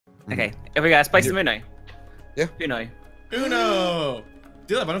Okay, here we go. Let's play some Uno. Yeah. Uno. Uno!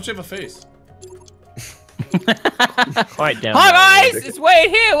 Dylan, why don't you have a face? Quite down. Hi guys, it's Wade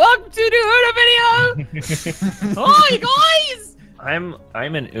here. Welcome to the Uno video. Hi guys.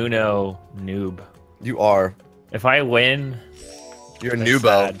 I'm an Uno noob. You are. If I win, You're a it's noobo.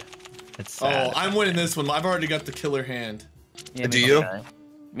 sad. It's sad. Oh, I'm winning this one. I've already got the killer hand. Yeah, Do me you? too.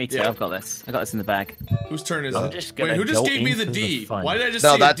 Me too. Yeah. I've got this. I got this in the bag. Whose turn is I'm it? just Wait, gonna who just go gave me the into the D? fun. Why did I just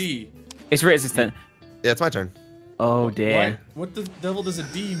No, see a that's- D? It's resistant. Yeah, it's my turn. Oh dear. What the devil does a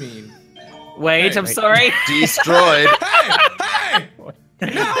D mean? Wait, Hey, I'm wait. sorry. Destroyed. Hey! Hey!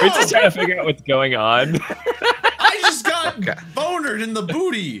 We're just trying to figure out what's going on. I just got bonered in the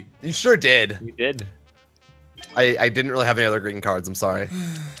booty. You sure did. We did. I didn't really have any other green cards. I'm sorry.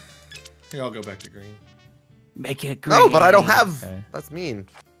 Here, I'll go back to green. Make it green. No, but I don't have. Okay. That's mean.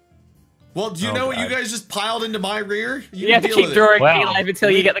 Well, do you Oh, know what you God. guys just piled into my rear? You have to deal keep with it. drawing Wow. me live until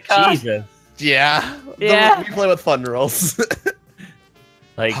you get the card. Jesus. Yeah. Yeah. We play with fun rules.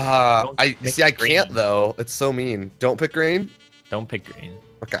 Like, I pick see. I green. can't though. It's so mean. Don't pick green. don't pick green.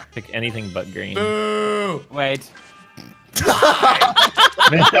 Okay. Pick anything but green. Boo! Wait.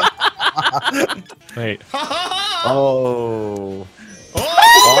 Wait. Ha ha ha! Oh. Oh!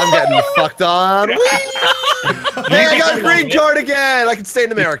 Oh, I'm getting fucked on. Hey, I got a green card again. I can stay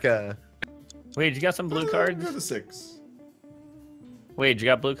in America. Wait, you got some blue Go cards? to 6. Wait, you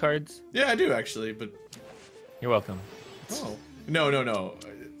got blue cards? Yeah, I do actually, but You're welcome. oh no.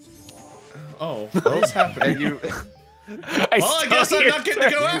 Oh, what's happening? And you Well, I guess I'm not getting to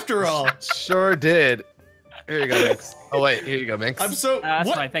go after all. sure did. Here you go, Minx. Oh wait, here you go, Minx. I'm so That's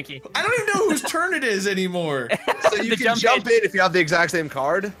what? fine, thank you. I don't even know whose turn it is anymore. So you The can jump in if you have the exact same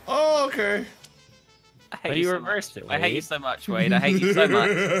card. Oh, okay. I But hate you so reversed much. it, I hate you Wade. so much, Wade. I hate you so much.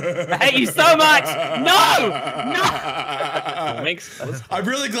 I hate you so much. No! Let's I'm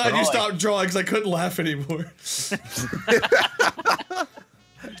really glad you Drawing. stopped drawing because I couldn't laugh anymore.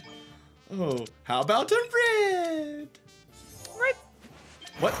 Oh, how about a red?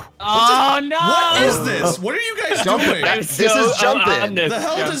 What? Oh no! What is this? What are you guys doing? I'm This is jumping. The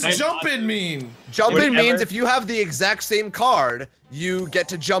hell does jumping mean? Jump in Whatever. means if you have the exact same card, you get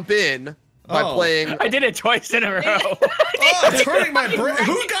to jump in by Oh. playing. I did it twice in a row. Oh, it's hurting my brain.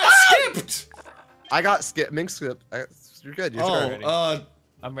 Who got skipped? I got skip. Minx skip. You're good. You're good. Oh,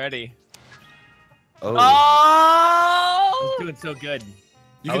 I'm ready. Oh. I was Oh! doing so good.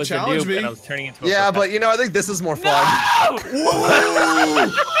 you I can was a challenge noob me. and I was turning into a Yeah, professional. but you know, I think this is more fun.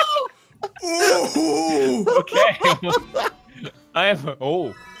 No! Ooh. Okay. I am.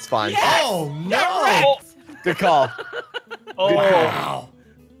 Oh. It's fine. Oh no! Oh. Good call. Oh. Wow.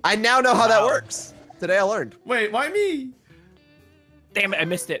 I now know how that Wow. works. Today I learned. Wait, why me? Damn it! I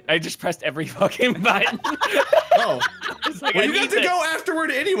missed it. I just pressed every fucking button. Oh, It's like, well, I you got need to this. go afterward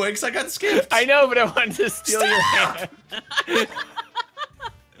anyway because I got skipped. I know, but I wanted to steal your hand.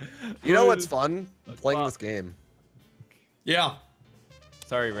 You know what's fun? Playing fun. this game. Yeah.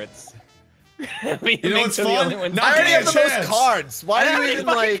 Sorry, Ritz. You know what's The fun? only one- Not I already getting have a the most chance. cards. Why I do don't you have even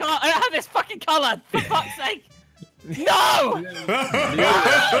this fucking like? colour. I don't have this fucking color. For fuck's sake! No!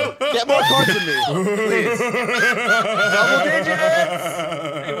 Get more cards than me, please. Double digits.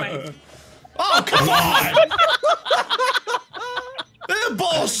 Anyway, Oh, come on! They're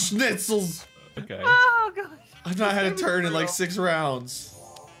ball schnitzels. Okay. oh gosh. I've not had a turn in like 6 rounds.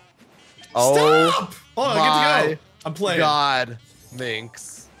 Oh Stop! Hold on, I my get to go. I'm playing. God,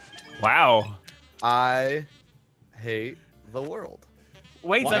 Minx. Wow. I hate the world.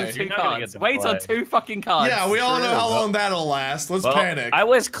 Wade's Why? on You're 2 not gonna get cards. to Wade's on play. 2 fucking cards. Yeah, we all know True. how long that'll last. Let's Well, panic. I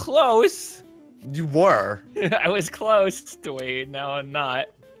was close. You were. I was close to Wade. Now I'm not.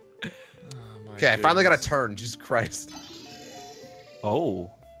 Oh, my Okay, I finally got a goodness. turn. Jesus Christ.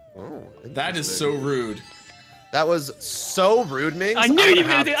 Oh. Oh, That is so rude. That was so rude, Minx. I knew I'm you were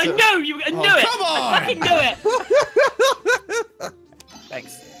gonna gonna do it. have I to- knew you. I knew Oh, it. come I on. fucking knew it.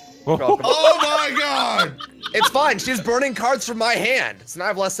 Thanks. Oh my god! It's fine. She's burning cards from my hand. So now I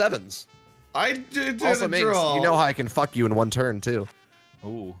have less sevens. I did Also, a Minx, draw. you know how I can fuck you in one turn too.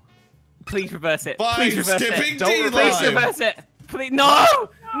 Ooh. Please reverse it. By Please reverse skipping it. Don't D reverse Please it. line. reverse it. Please. No.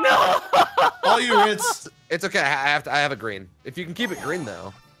 No. All you Ritz. It's okay. I have a green. If you can keep it green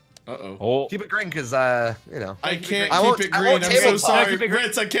though, Uh-oh. Oh. keep it green because you know. I can't I keep won't- it I green. won't I'm so table sorry. keep it green.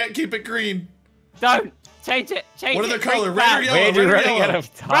 Ritz, I can't keep it green. Don't change it. Change What it. are the Green color? Red or back. yellow? Wade, you're red or running yellow? out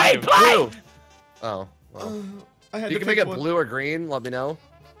of time. Right, play. Blue. Oh. Well. I had You to can make pick it one. blue or green. Let me know.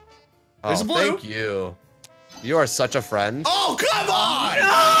 There's Oh, a blue. Thank you. You are such a friend. Oh, come on!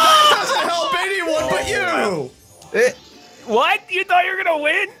 That doesn't help anyone but you! It, What? You thought you were gonna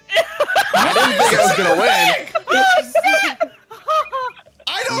win? I didn't think I was gonna win.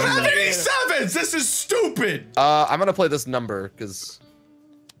 I don't have any sevens. This is stupid. I'm gonna play this number because.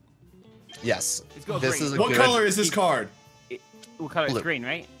 Yes. It's got a This green. is a What good color is this card? What color is Blue. green,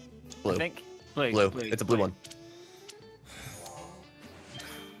 right? Blue. I think. Blue. Blue. It's a blue one.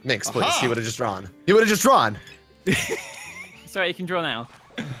 Minx, please. Aha. He would have just drawn. He would have just drawn. Sorry, you can draw now.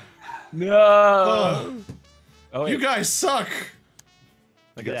 No. Oh, You wait. guys suck.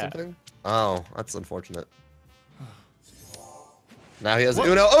 Look Get at that. something? Oh, that's unfortunate. Now he has What?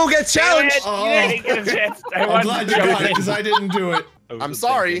 Uno. Oh, get challenged! Oh. You didn't get a chance. I I'm wanted glad to you jump got it in. because I didn't do it. I was I'm just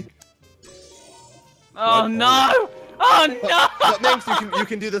sorry. thinking. Oh no! Oh no! But Minx, you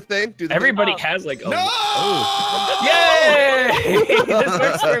can do the thing. Do the Everybody Oh. has like. No! Yay! This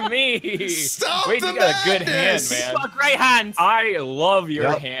works for me. Stop Wade, the you got a good hand, madness. You've man. got great hands. I love your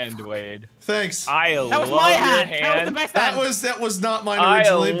Yep. hand, Wade. Thanks. I That love was my your hand. hand. That was the best That hand. was not mine I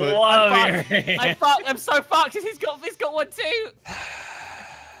originally, but love I'm your fucked. hand. I'm so fucked. He's got one too.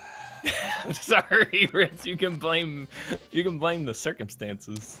 I'm sorry, Ritz. You can blame the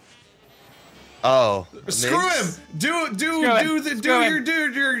circumstances. Oh. screw Minx? him. Do Screw him. Screw him.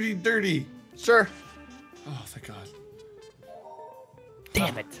 your dirty. Sure. Oh, thank God.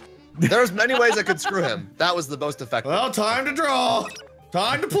 Damn it. There's many ways I could screw him. That was the most effective. Well, time to draw.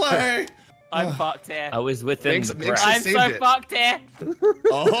 Time to play. I'm fucked here. I was within Minx- the Minx grasp. I'm saved so it. fucked here.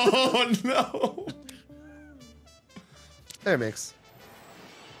 Oh no. There, Minx.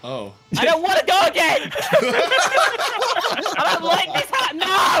 Oh. I don't want to go again. I don't like this hat.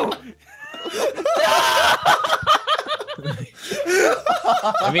 No.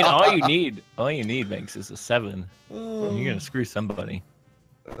 I mean, all you need, Minx, is a 7. You're gonna screw somebody.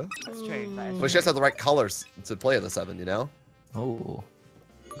 That's true. That is But she has to have the right colors to play the 7, you know? Oh.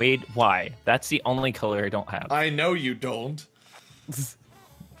 Wade, why? That's the only color I don't have. I know you don't.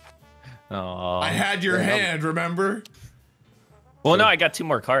 Oh. I had your hand, remember? Well, no, I got 2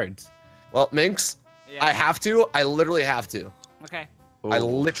 more cards. Well, Minx, Yeah. I have to. I literally have to. Okay. I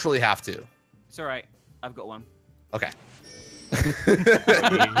literally have to. It's all right. I've got one. Okay.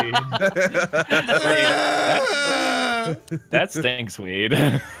 That stinks, Wade.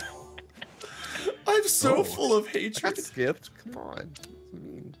 I'm so Oh. full of I hatred. got skipped. Come on. That's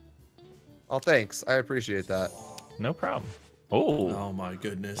mean. Oh, thanks. I appreciate that. No problem. Oh, Oh my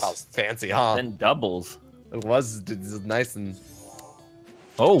goodness. That was fancy, huh? then doubles. It was nice and.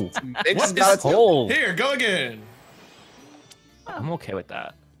 Oh, Minx What got is- its- oh. Here, go again. I'm okay with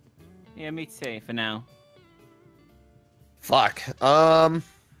that. Yeah, me too. For now. Fuck.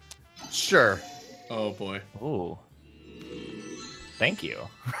 Sure. Oh boy. Oh. Thank you.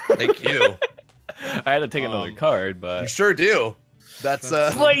 Thank you. I had to take another card, You but. sure do. That's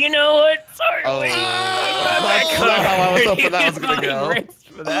Well, you know what? Sorry, Oh. Wade. That's not how I was hoping that was gonna go. Rinsed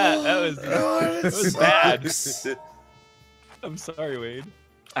for that. That was bad. I'm sorry, Wade.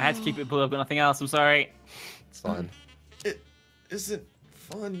 I had to keep it blue. I've got nothing else. I'm sorry. It's fine. It isn't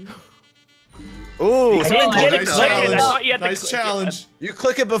fun. Ooh, I so didn't you get click it it. clicked. I thought you had to Nice click it. challenge. You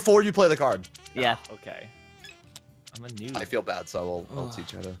click it before you play the card. Yeah. Okay. I'm a noob. I feel bad, so I'll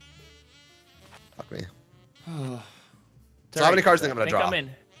teach you how to. Fuck me. So how many cards do you think I'm gonna draw? I'm in.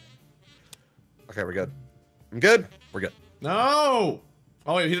 Okay, we're good. I'm good. We're good. No.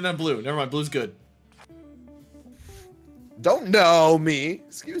 Oh wait, he didn't have blue. Never mind. Blue's good. Don't know me.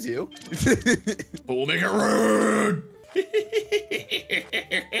 Excuse you. But we'll make it rude.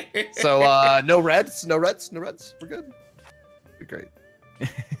 So no reds, no reds, no reds. We're good. Be great.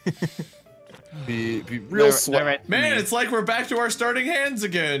 Be real No sweat. red for Man, me. it's like we're back to our starting hands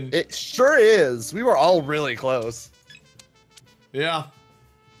again. It sure is. We were all really close. Yeah.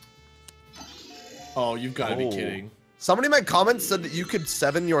 Oh, you've got to be Oh. kidding. Somebody in my comments said that you could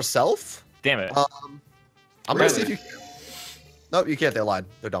 7 yourself. Damn it. I'm gonna see if you. Nope, you can't. They lied.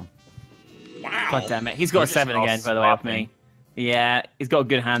 They're dumb. Wow. God damn it. He's got a just 7 all again, by the way, off swapping. me. Yeah, he's got a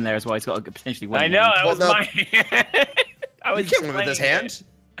good hand there as well. He's got a good, potentially win. I know, that was no. my hand. I You was can't win with this playing hand.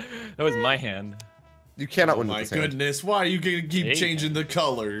 it. That was my hand. You cannot Oh win my with this hand. goodness. Why are you going to keep Hey. changing the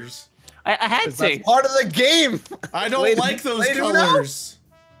colors? I had 'Cause to. that's part of the game. I don't Wait, like those wait, no. colors.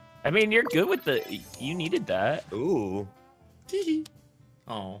 I mean, you're good with the. You needed that. Ooh.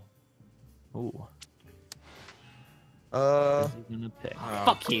 Oh. Ooh. Uh. Who's he gonna pick?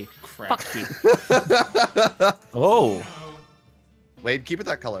 Fuck you. Crap. Fuck you. Oh. Wade, keep it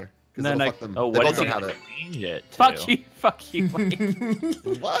that color. 'Cause No, it'll no. fuck them. Oh, They what both is he don't gonna have change it to? Fuck you. Fuck you. Wait.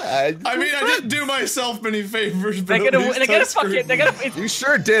 it. What? I mean, I didn't do myself many favors, but They're at gonna. least They're gonna I fuck it. screwed They're me. gonna. It's, You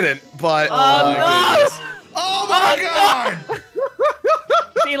sure didn't, but. oh no! Oh my god!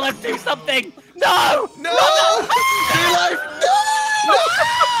 D-Life, do something! No! No! D-Life, no! No!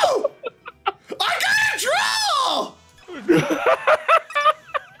 I gotta draw!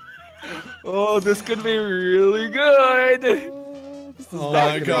 Oh, this could be really good. Oh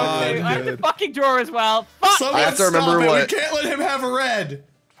my Okay, god. I have to fucking draw as well. Fuck! Someone I have to remember stop it. what- We can't let him have a red.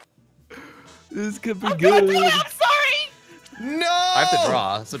 This could be I'm good. sorry! No! I have to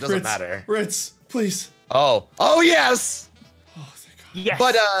draw, so it doesn't Ritz, matter. Ritz, please. Oh. Oh, yes! Oh, thank God. Yes!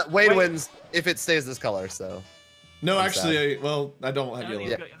 But Wade wins if it stays this color, so. No, I'm actually, well, I don't have I don't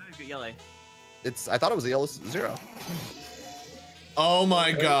yellow. think it's got yellow. I thought it was a yellow 0. Oh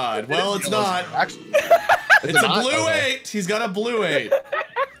my god. Well, it's not. Actually, It's a not? blue Okay. 8. He's got a blue 8.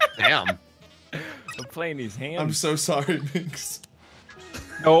 Damn. I'm playing these hands. I'm so sorry, Minx.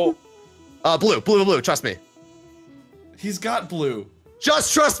 No. Blue, trust me. He's got blue.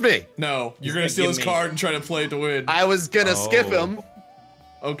 Just trust me! No, you're He's gonna gonna steal give his me- card and try to play it to win. I was gonna skip him,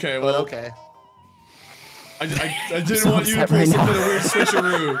 Okay, but well, okay. I didn't so want you to upset pull right now. something weird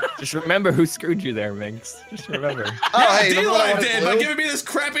switcheroo. Just remember who screwed you there, Minx. Just remember. Oh, Yeah, hey, remember when I D-Live wanted did by blue? giving me this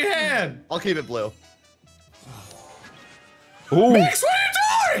crappy hand. I'll keep it blue. Ooh. Minx, what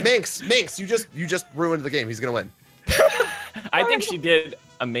are you doing? Minx, you just ruined the game. He's gonna win. I think she did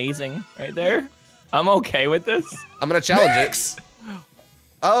amazing right there. I'm okay with this. I'm gonna challenge Minx! it.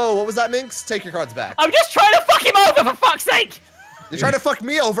 Oh, what was that, Minx? Take your cards back. I'm just trying to fuck him over, for fuck's sake! You're trying to fuck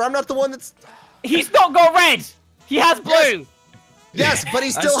me over. I'm not the one that's. He's not got red! He has blue! Yes, but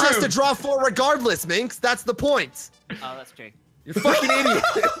he still That's has true. to draw 4 regardless, Minx. That's the point. Oh, that's true. You're a fucking idiot.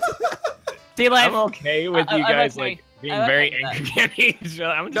 D-Live, I'm okay with you I'm guys okay. like being I'm very okay with angry at each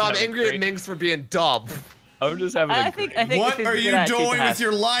other. I'm just No, I'm having angry at great- Minx for being dumb. I'm just having a I think great- What this is are a good you attitude to doing have. with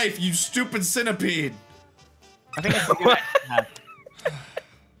your life, you stupid centipede? I think it's a good attitude to have.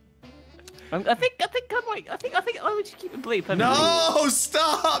 I think I would just keep it blue. permanently. No,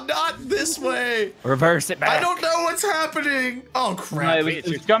 stop! Not this way! reverse it back. I don't know what's happening! Oh, No, crap. it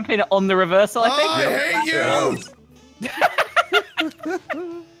was jumping on the reversal, I Oh, think. I hate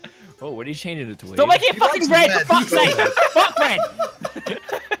you! Oh, what are you changing it to? Stop making it fucking red, red. for fuck's sake! Fuck red!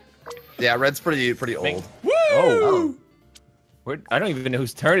 Yeah, red's pretty old. Minx. Woo! Oh. I don't even know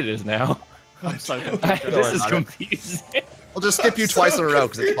whose turn it is now. I'm so This is about it. confusing. I'll just skip you twice in a row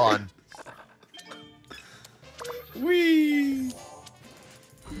because it's fun. Wee!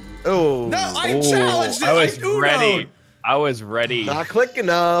 Oh. No, I Ooh, challenged it! I was Uno'd. ready. I was ready. Not quick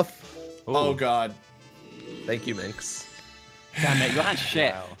enough. Oh, God. Thank you, Minx. Damn it, your hand's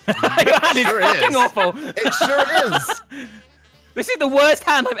shit. Wow. Your hand is Sure fucking is. awful. It sure is. This is the worst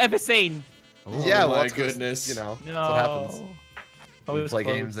hand I've ever seen. Yeah, Oh well, my it's 'cause, goodness. You know, No. that's what happens. I We was play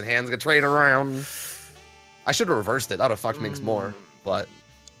close. games and hands get traded around. I should have reversed it. That would have fucked Minx more, but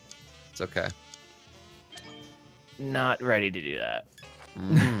it's okay. Not ready to do that.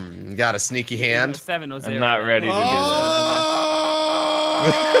 You got a sneaky hand. 7 or 0. I'm not ready to do that.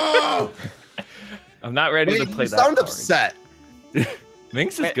 Oh! I'm not ready Wait, to play you that. sound card. upset.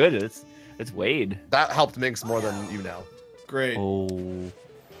 Minx is good. It's Wade. That helped Minx more than you know. Great. Oh.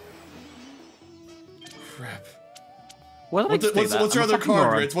 Crap. What What's your other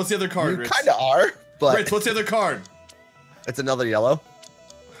card, Ritz? What's the other card, You Ritz? kind of are, but Ritz, what's the other card? it's another yellow.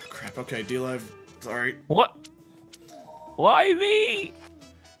 Crap, okay, D-Live. Sorry. What? Why me?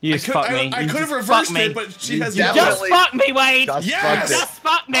 You just fuck me. I You could have just reversed fuck me. it, but she has Yeah, yellow. Just fuck me, Wade! Just Yes! fucked it. Just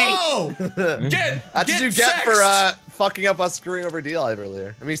fuck me! Oh! Get That's what you get sexed! for fucking up us screwing over D-Live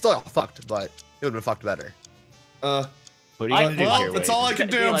earlier. I mean, he still got fucked, but it would have been fucked better. Uh, What are you gonna do well, here, that's Wade? all I can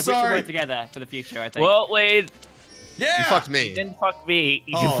do. D-Live, I'm we should sorry. work together for the future, I think. Well, Wade, Yeah. You fucked you me. didn't fuck me.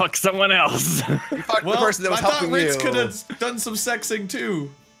 You Oh. fucked someone else. You fucked Well, the person that was I thought helping Ritz you. could have done some sexing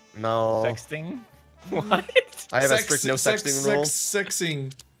too. No. Sexting? What? I have a strict no sexting rule.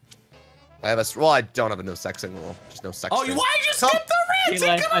 Sexing. Well, I don't have a no sexing rule. Just no sexting. Oh, why'd you Come- skip the Ritz?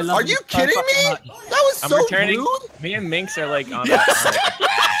 D-Live, I love Are you so kidding fucking me? much. That was I'm so returning. rude. Me and Minx are like on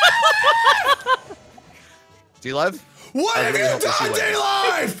D-Live? What I have really you hope that she done, wins.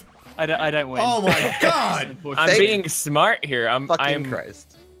 D-Live? I don't win. Oh my God. I'm Thank- being smart here. Fucking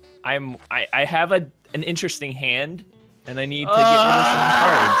Christ. I have an interesting hand, and I need to get rid of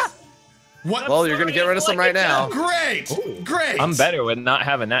some cards. What? Well, you're gonna get rid of some right now. Great. Great. I'm better with not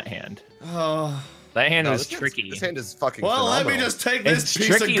having that hand. Oh. That hand No, was this tricky. This hand is fucking Well, let phenomenal. me just take this It's piece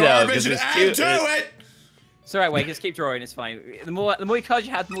tricky, of though, garbage 'cause and it's add too- to it. It's alright, Wade, just keep drawing, it's fine. The more cards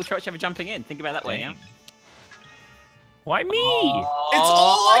you have, the more choice you have of jumping in. Think about it that way, yeah? Why me? It's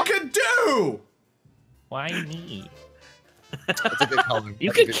all I could do. Why me? That's a good color. You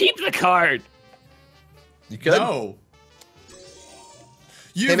That's a could good- keep the card. You could? No.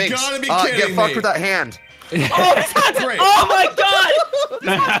 You've Hey, Minx, got to be get kidding fucked me. with that hand. Oh, this hand's Great. Oh my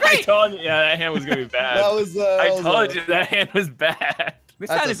god! I told you, yeah, that hand was gonna be bad. I told you that hand was bad. This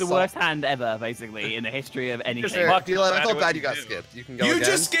That's hand a is the salt. worst hand ever, basically, in the history of anything. Sure, Fuck, D-Live, I matter felt what bad you you got do. skipped. You can go You again.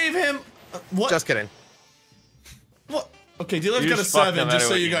 just gave him. What? Just kidding. What? Okay, D-Live's You got a just fuck no 7, matter just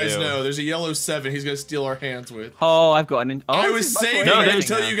so what you you guys do. know. There's a yellow 7 he's gonna steal our hands with. Oh, I've got an. Oh, I this was is much more saving No, it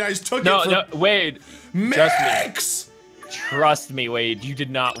interesting until now. you guys took No, it no, from Wade. Max! Trust me, Wade. You did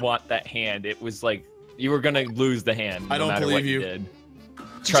not want that hand. It was like you were gonna lose the hand. I no don't matter believe what you. did.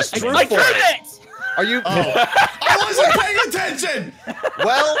 Trust me. I got it! Are you? Oh, I wasn't paying attention!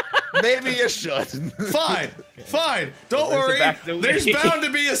 Well, maybe you should. Fine, fine. Don't There's a worry. back to There's me. bound to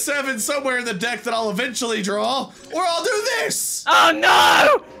be a 7 somewhere in the deck that I'll eventually draw, or I'll do this! Oh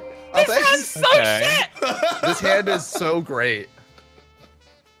no! Oh, This hand's thanks. so Okay. shit! This hand is so great.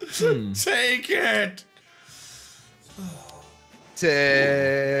 Take it!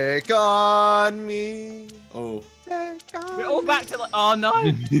 Take on me. Oh. Take on We're all back to like. Oh no!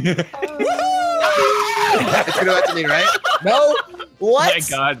 It's gonna back to me, right? No. What? My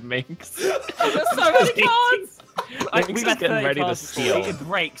God, Minx. There's so many cards! Minx We've is had getting 30 ready to cards before. We steal. could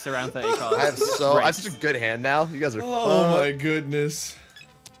breaks around 30 cards. I have such a good hand now. You guys are. Oh my goodness.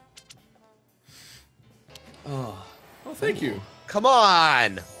 Oh. Oh, thank you. Come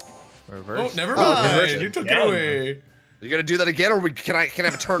on. Reverse. Oh, never Oh, mind. reverse it. You took it Again. away. You gonna do that again, or can I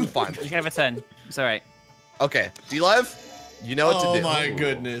have a turn fun? You can have a 10. It's alright. Okay, D-Live, you know what to Oh do. my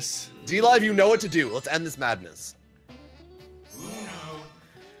goodness. D-Live, you know what to do. Let's end this madness.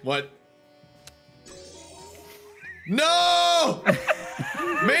 What? No!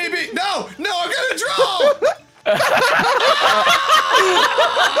 Maybe. No! No, I'm gonna draw!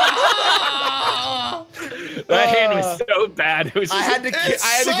 That hand was so bad. It was just, I had to It's I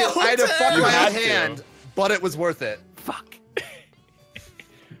had to so I had to fuck terrible. my You had own to. hand, but it was worth it. Fuck.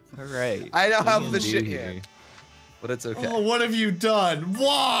 All right. I now have the What do shit you hand, do? but it's okay. Oh, what have you done?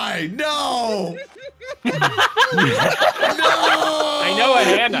 Why? No! No! I know a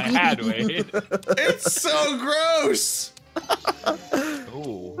hand I had, Wade. It's so gross!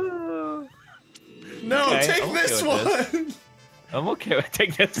 Ooh. No, Okay, take I'm okay this with one! I'm okay with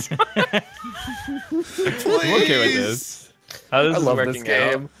take this. Please! I'm okay with this. How this I is love working this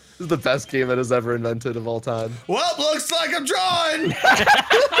game. out. This is the best game that has ever invented of all time. Well, looks like I'm drawing!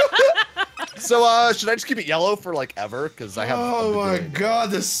 So, should I just keep it yellow for like ever? Because I have. Oh my doing- god,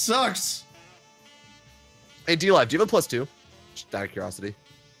 this sucks! Hey, D-Live, do you have a +2? Just out of curiosity.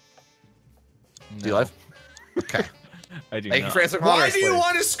 No, D-Live. Okay. I do Thank you not. for answering Why honestly. do you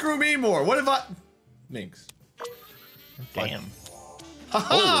want to screw me more? What have I... Minx. Damn.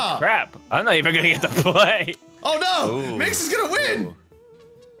 Haha! Holy crap! I'm not even gonna get to play. Oh no! Ooh. Minx is gonna win! Ooh.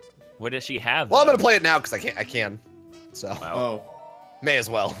 What does she have? Well, I'm though? gonna play it now because I can. So Wow. Oh. may as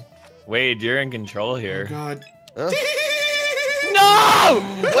well. Wade, you're in control here. God. Huh? No!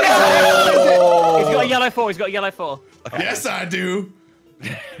 What is it? He's got a yellow 4. He's got a yellow 4. Yes, I do.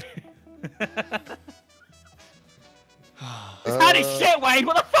 That is shit, Wade.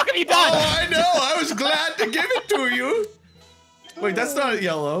 What the fuck have you Oh, done? I know. I was glad to give it to you. Wait, that's not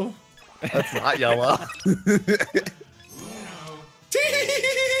yellow. That's not yellow.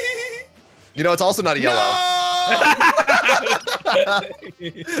 You know, it's also not a yellow. No!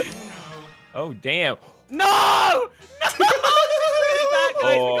 Oh damn! No! No!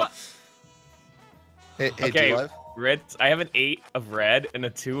 Oh, Hey, okay. D-Live. Red. I have an 8 of red and a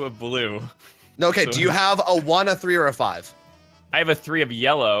 2 of blue. No, okay. Do you have a 1, a 3, or a 5? I have a 3 of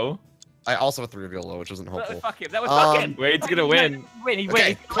yellow. I also have a 3 of yellow, which isn't hopeful. Fuck him. That was Um, fucking. Wade's gonna win. Win.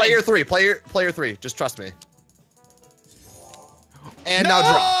 Okay, play your 3. Play your 3. Just trust me. And now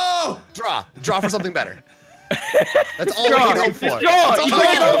draw. No! Draw for something better. That's all Draw. we can hope for. Draw. That's all we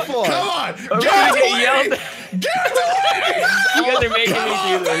can hope for. Come on! I'm Give gonna it to get Wade! yelled. Give it to Wade! You guys are making Come me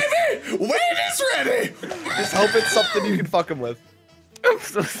on, do this. baby! Wade is ready! Just hope it's something you can fuck him with. I'm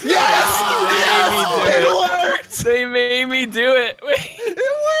so sorry. Yes! They made me do It it. worked! They made me do it. Wait. It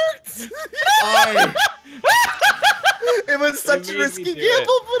worked! I... It was such It a made risky me do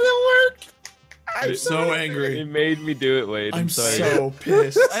gamble, but it worked. I'm so It angry. made me do it, Wade. I'm sorry. so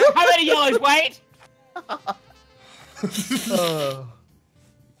pissed. How many yellows, Wade? Oh.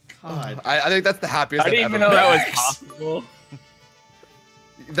 God. I think that's the happiest I didn't I've even ever know that was Max! possible. been.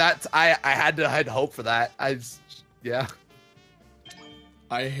 That's I had hope for that. Yeah.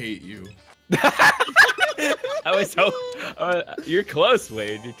 I hate you. I was so. You're close,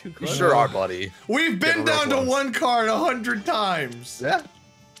 Wade. You're too You close. sure are, buddy. We've been Get real down to close. one card 100 times. Yeah.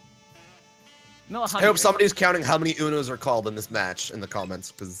 Not I hope somebody's counting how many Unos are called in this match in the comments,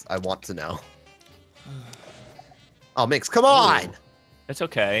 because I want to know. Oh, Minx, come on! It's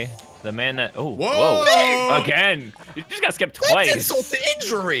okay. The man that. Oh, Whoa! whoa! Again. You just got skipped That's twice. insult to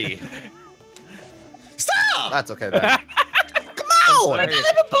injury! Stop! That's okay, then. Come on! sorry.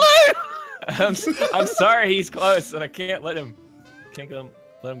 I'm a blue. I'm sorry he's close, and I can't let him. Can't get him.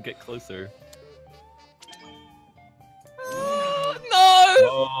 Let him get closer. No!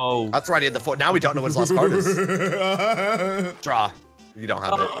 Oh. That's right. He had the foot. Now we don't know what his last card is. Draw. You don't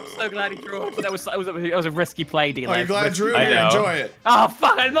have Oh, it. I'm so glad he drew it. That was a risky play, D. Oh, you're glad Drew? I know. Enjoy it. Oh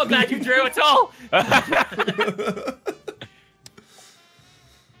fuck! I'm not glad you drew at all.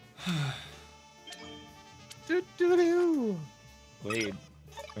 Wait,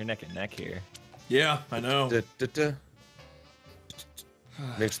 we're neck and neck here. Yeah, I know.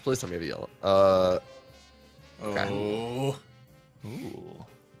 Mix, please tell me if you yell. Okay. Oh. Ooh.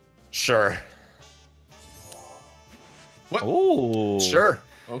 Sure. What? Ooh. Sure.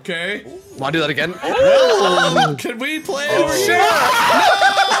 Okay. Want to do that again? Can we play Oh. over here?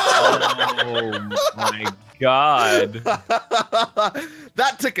 Oh my god.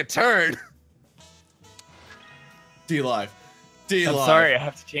 That took a turn. D-Live. D-Live. I'm sorry, I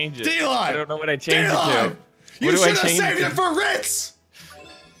have to change it. D-Live. I don't know what I changed it to. D-Live. You What do I should have change saved it it to? for Ritz.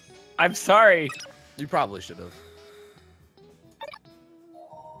 I'm sorry. You probably should have.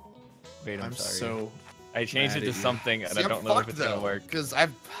 Wait, I'm sorry. so. I changed mad it to at you. something, and See, I don't know if it's gonna work. Because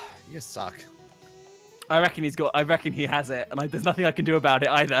you suck. I reckon he has it, and there's nothing I can do about it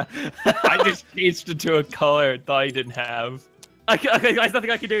either. I just changed it to a color I thought he didn't have. There's nothing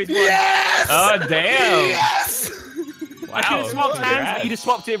I can do. He's won. Yes! Oh damn! Yes! Wow. I could have swapped hands, but congrats. you just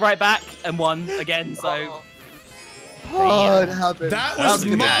swapped it right back and won again. So Oh, it happened. That was a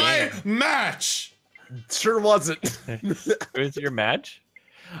good my match. Sure wasn't. Was your match?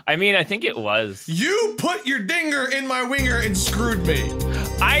 I mean, I think it was. You put your dinger in my winger and screwed me.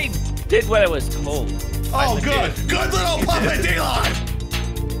 I did what I was told. Oh, good. Good little puppet, D-Live.